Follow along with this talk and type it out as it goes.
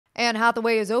Anne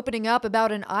Hathaway is opening up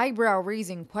about an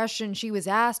eyebrow-raising question she was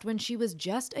asked when she was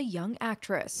just a young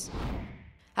actress.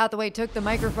 Hathaway took the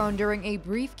microphone during a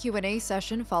brief Q&A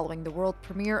session following the world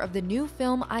premiere of the new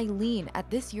film Eileen at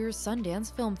this year's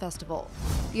Sundance Film Festival.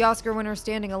 The Oscar winner,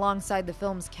 standing alongside the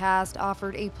film's cast,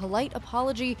 offered a polite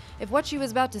apology if what she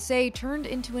was about to say turned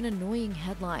into an annoying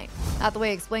headline.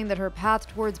 Hathaway explained that her path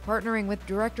towards partnering with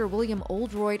director William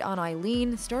Oldroyd on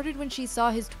Eileen started when she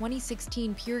saw his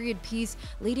 2016 period piece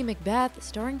Lady Macbeth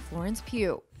starring Florence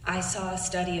Pugh. I saw a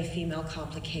study of female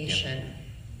complication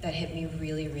that hit me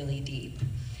really, really deep.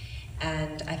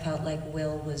 And I felt like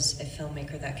Will was a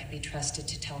filmmaker that could be trusted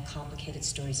to tell complicated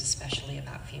stories, especially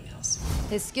about females.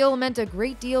 His skill meant a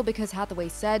great deal because Hathaway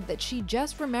said that she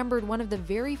just remembered one of the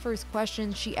very first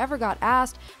questions she ever got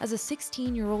asked as a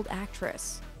 16-year-old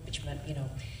actress. Which meant,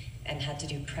 and had to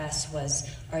do press was,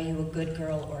 are you a good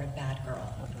girl or a bad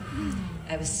girl?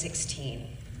 I was 16.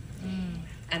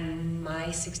 And my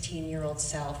 16-year-old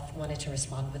self wanted to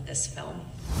respond with this film.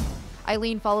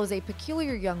 Eileen follows a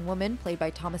peculiar young woman, played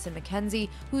by Thomasin McKenzie,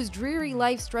 whose dreary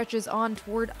life stretches on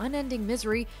toward unending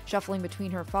misery, shuffling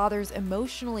between her father's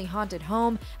emotionally haunted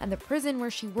home and the prison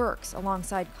where she works,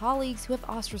 alongside colleagues who have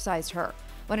ostracized her.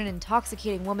 When an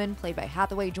intoxicating woman, played by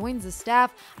Hathaway, joins the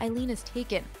staff, Eileen is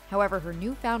taken. However, her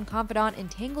newfound confidant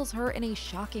entangles her in a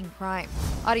shocking crime.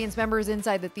 Audience members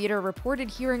inside the theater reported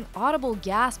hearing audible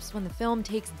gasps when the film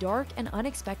takes dark and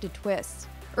unexpected twists.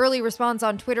 Early response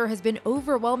on Twitter has been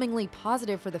overwhelmingly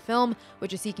positive for the film,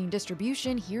 which is seeking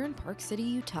distribution here in Park City,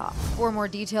 Utah. For more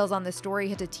details on this story,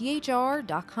 head to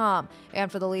THR.com. And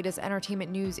for the latest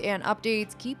entertainment news and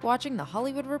updates, keep watching The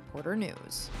Hollywood Reporter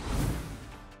News.